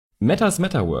Metas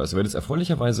Metaverse wird es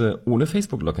erfreulicherweise ohne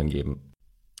Facebook-Login geben.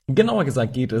 Genauer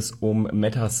gesagt geht es um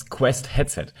Metas Quest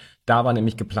Headset. Da war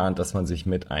nämlich geplant, dass man sich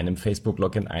mit einem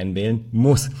Facebook-Login einwählen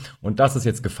muss. Und das ist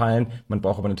jetzt gefallen. Man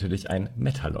braucht aber natürlich ein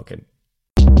Meta-Login.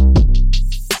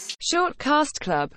 Shortcast Club